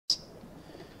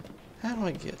How do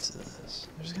I get to this?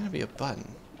 There's gotta be a button.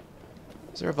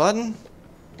 Is there a button?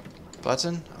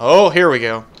 Button? Oh, here we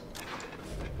go.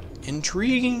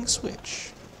 Intriguing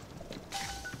switch.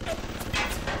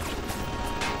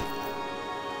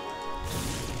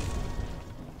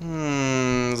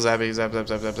 Zappy, zap, zap,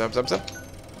 zap, zap, zap, zap, zap.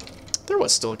 There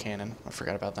was still a cannon. I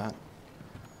forgot about that.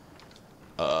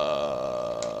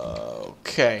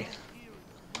 Okay.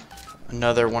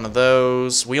 Another one of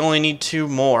those. We only need 2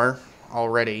 more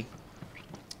already.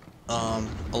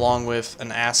 Along with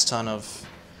an ass ton of...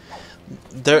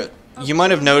 You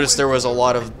might have noticed there was a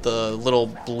lot of the little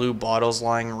blue bottles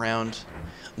lying around.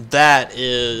 That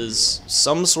is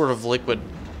some sort of liquid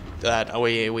that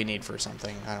we need for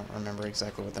something. I don't remember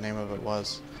exactly what the name of it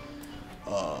was.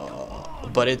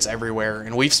 But it's everywhere,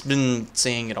 and we've been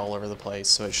seeing it all over the place,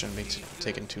 so it shouldn't be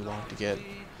taking too long to get.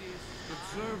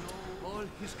 Observe all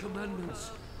his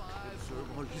commandments.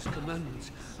 Observe all his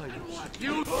commandments.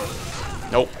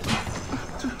 Nope.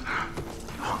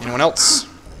 Anyone else?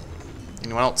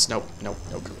 Anyone else? Nope. Nope.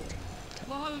 Nope.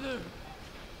 Father,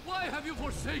 why have you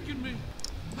forsaken me?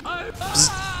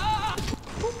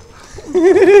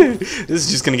 This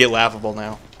is just gonna get laughable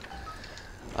now.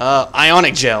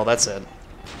 Ionic gel. That's it.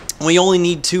 We only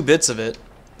need 2 bits of it.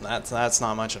 That's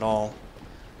not much at all.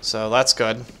 So that's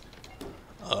good.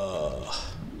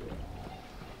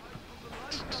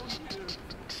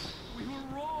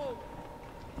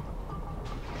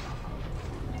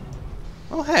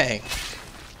 Oh hey.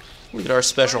 Look at our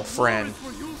special friend.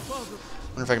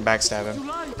 Wonder if I can backstab him.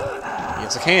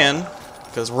 Yes, I can.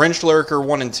 Because Wrench Lurker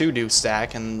 1 and 2 do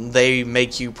stack, and they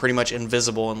make you pretty much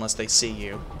invisible unless they see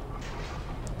you.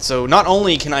 So not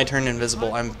only can I turn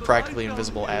invisible, I'm practically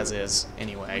invisible as is,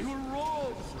 anyway.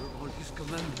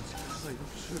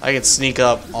 I can sneak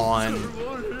up on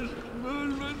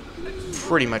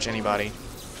pretty much anybody.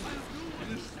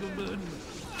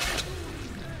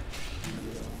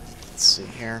 Let's see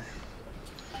here.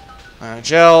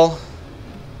 Gel.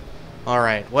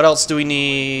 Alright, what else do we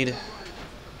need?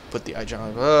 Put the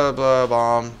blah blah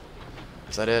bomb.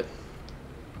 Is that it?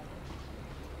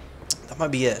 That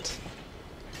might be it.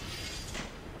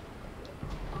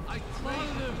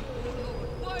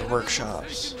 The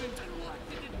workshops.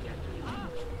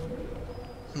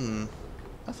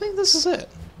 I think this is it.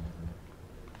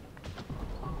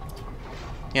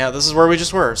 Yeah, this is where we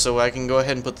just were, so I can go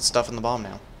ahead and put the stuff in the bomb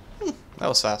now. That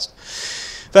was fast.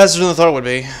 Faster than I thought it would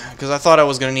be, because I thought I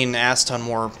was going to need an ass ton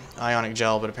more ionic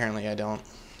gel, but apparently I don't.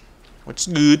 Which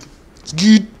is good. It's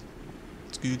good.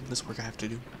 It's good. Less work I have to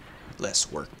do. Less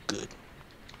work. Good.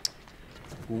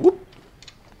 Whoop.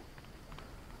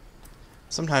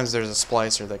 Sometimes there's a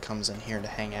splicer that comes in here to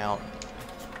hang out.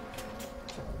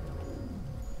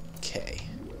 Okay.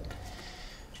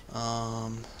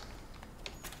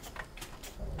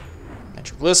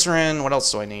 Nitroglycerin. What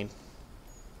else do I need?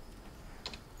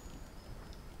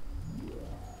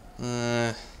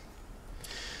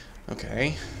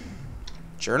 Okay.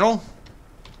 Journal?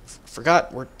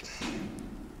 Forgot where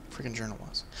freaking journal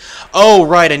was. Oh,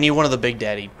 right, I need one of the Big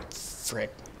Daddy.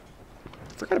 Frick.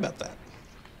 Forgot about that.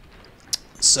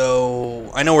 So,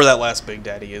 I know where that last Big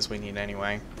Daddy is we need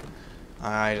anyway.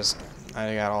 I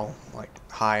got all, like,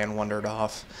 high and wandered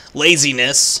off.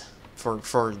 Laziness,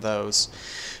 for those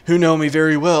who know me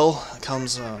very well,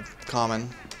 comes common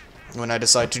when I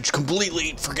decide to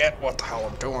completely forget what the hell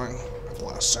I'm doing at the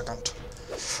last second.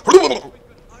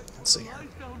 Let's see here.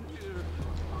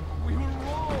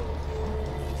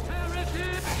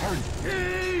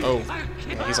 Oh,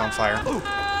 yeah, he's on fire.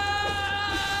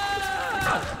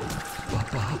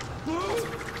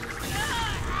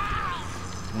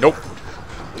 Nope.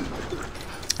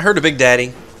 I heard a Big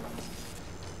Daddy.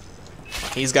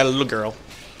 He's got a little girl.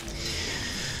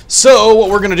 So, what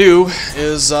we're gonna do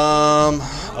is,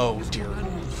 oh dear.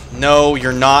 No,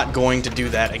 you're not going to do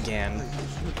that again.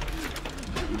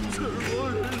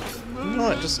 You know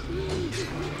what, just...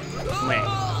 Man.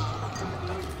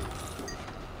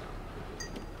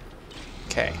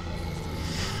 Okay.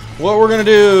 What we're gonna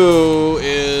do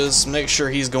is make sure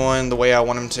he's going the way I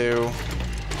want him to.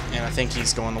 And I think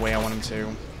he's going the way I want him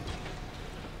to.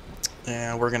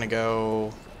 And we're gonna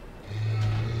go...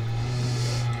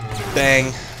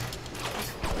 Bang.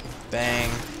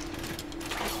 Bang.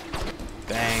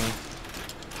 Bang.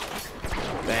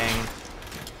 Bang.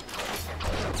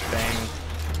 Bang.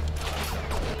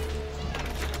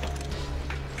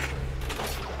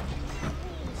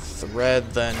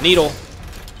 Thread the needle.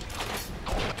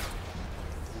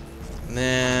 And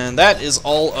then that is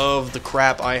all of the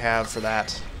crap I have for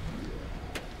that.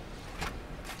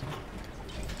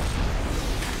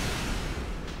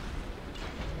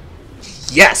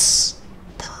 Yes!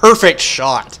 Perfect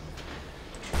shot.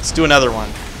 Let's do another one.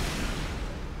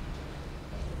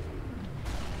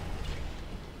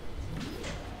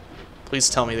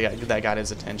 Please tell me that got his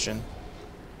attention.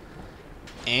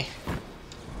 Eh.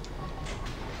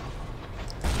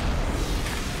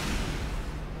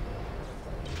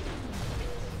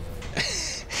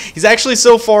 He's actually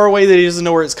so far away that he doesn't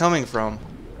know where it's coming from.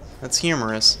 That's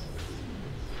humorous.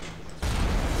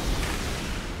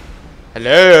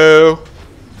 Hello?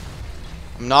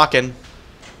 I'm knocking.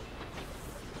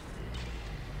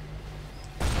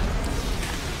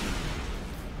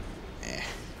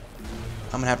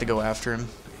 I'm gonna have to go after him.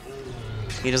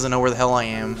 He doesn't know where the hell I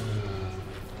am.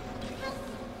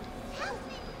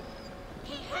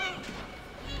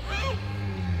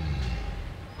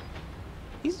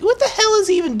 What the hell is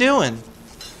he even doing?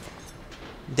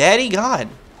 Daddy God.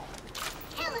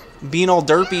 Being all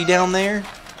derpy down there.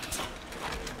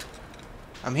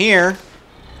 I'm here.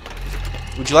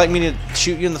 Would you like me to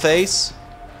shoot you in the face?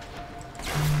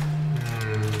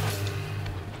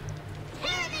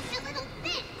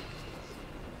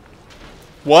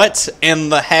 What in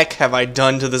the heck have I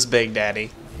done to this Big Daddy?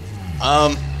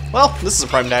 Well, this is a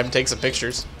prime time to take some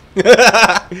pictures.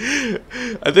 I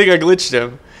think I glitched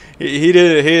him. He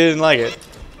didn't like it.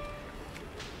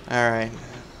 Alright.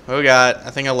 What we got?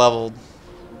 I think I leveled.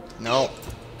 Nope.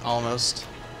 Almost.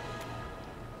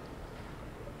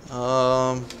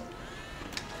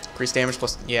 Increased damage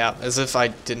plus... Yeah, as if I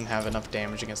didn't have enough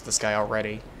damage against this guy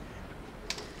already.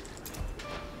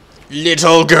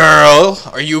 Little girl,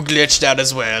 are you glitched out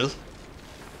as well?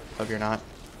 Hope you're not.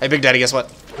 Hey, Big Daddy, guess what?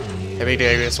 Hey, Big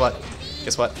Daddy, guess what?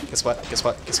 Guess what? Guess what? Guess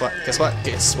what? Guess what? Guess what?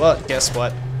 Guess what? Guess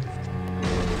what?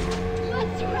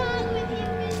 What's wrong with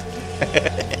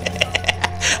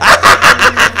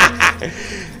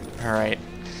you? Alright.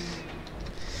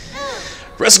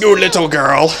 Rescue little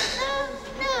girl.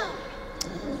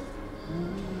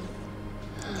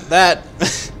 That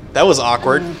was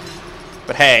awkward.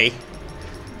 But hey.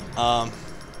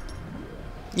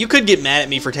 You could get mad at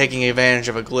me for taking advantage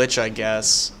of a glitch, I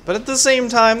guess. But at the same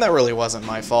time, that really wasn't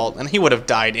my fault, and he would have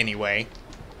died anyway.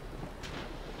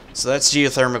 So that's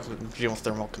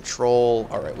geothermal control.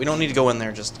 Alright, we don't need to go in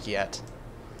there just yet.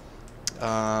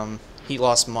 Heat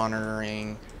loss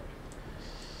monitoring.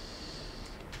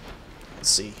 Let's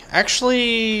see.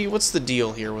 Actually, what's the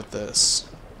deal here with this?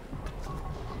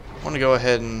 I want to go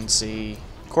ahead and see.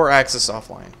 Core access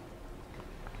offline.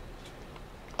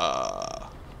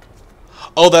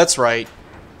 Oh, that's right.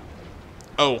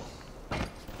 Oh.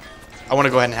 I want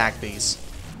to go ahead and hack these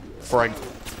before I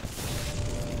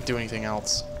do anything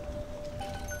else.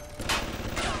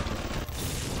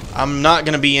 I'm not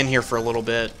going to be in here for a little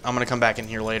bit. I'm going to come back in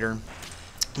here later.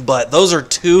 But those are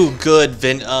two good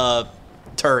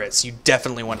turrets you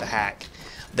definitely want to hack.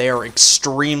 They are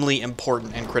extremely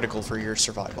important and critical for your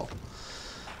survival.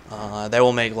 They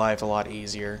will make life a lot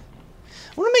easier.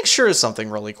 I want to make sure of something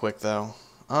really quick, though.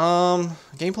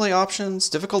 Gameplay options,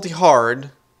 difficulty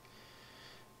hard.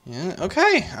 Yeah,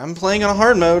 okay, I'm playing on a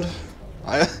hard mode.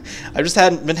 I just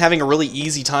hadn't been having a really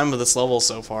easy time with this level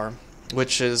so far,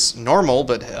 which is normal,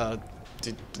 but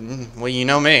well, you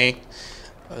know me.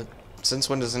 Since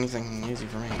when does anything easy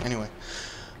for me? Anyway,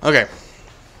 okay,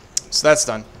 so that's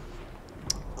done.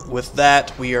 With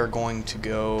that, we are going to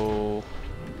go.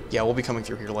 Yeah, we'll be coming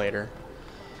through here later.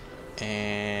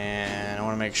 And I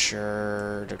want to make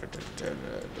sure.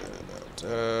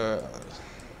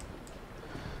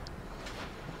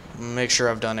 Make sure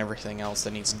I've done everything else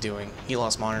that needs doing. Heat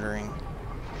loss monitoring.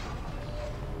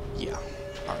 Yeah.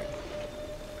 Alright.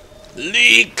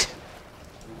 Leak!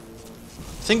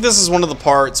 I think this is one of the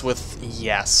parts with.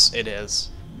 Yes, it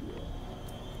is.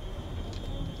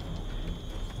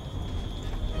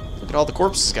 Look at all the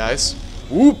corpses, guys.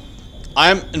 Whoop!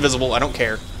 I'm invisible. I don't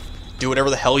care. Do whatever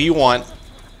the hell you want.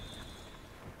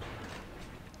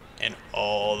 And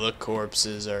all the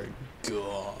corpses are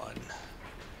gone.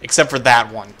 Except for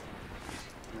that one.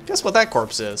 Guess what that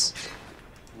corpse is?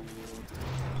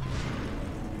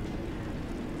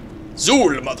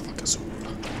 Zool, motherfucker, Zool.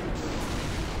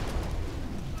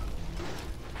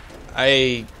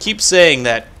 I keep saying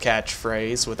that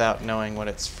catchphrase without knowing what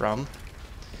it's from.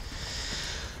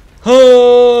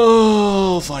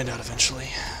 Oh, I'll find out eventually.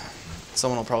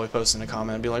 Someone will probably post in a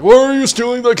comment and be like, "Why are you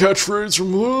stealing that catchphrase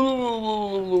from?"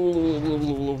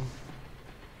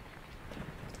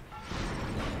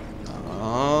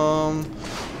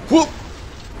 Whoop.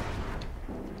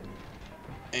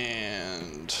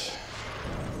 And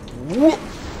whoop.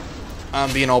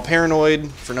 I'm being all paranoid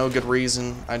for no good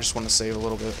reason. I just want to save a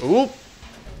little bit. Oop.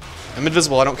 I'm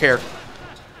invisible. I don't care.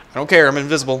 I don't care. I'm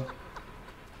invisible.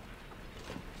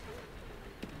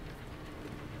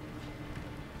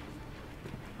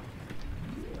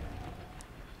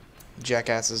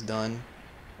 jackass is done.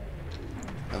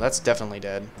 No, that's definitely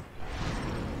dead.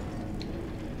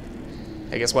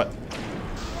 Hey, guess what?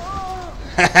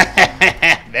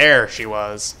 There she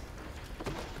was.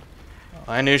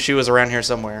 I knew she was around here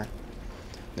somewhere.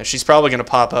 Now she's probably going to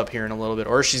pop up here in a little bit,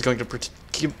 or she's going to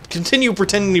continue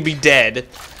pretending to be dead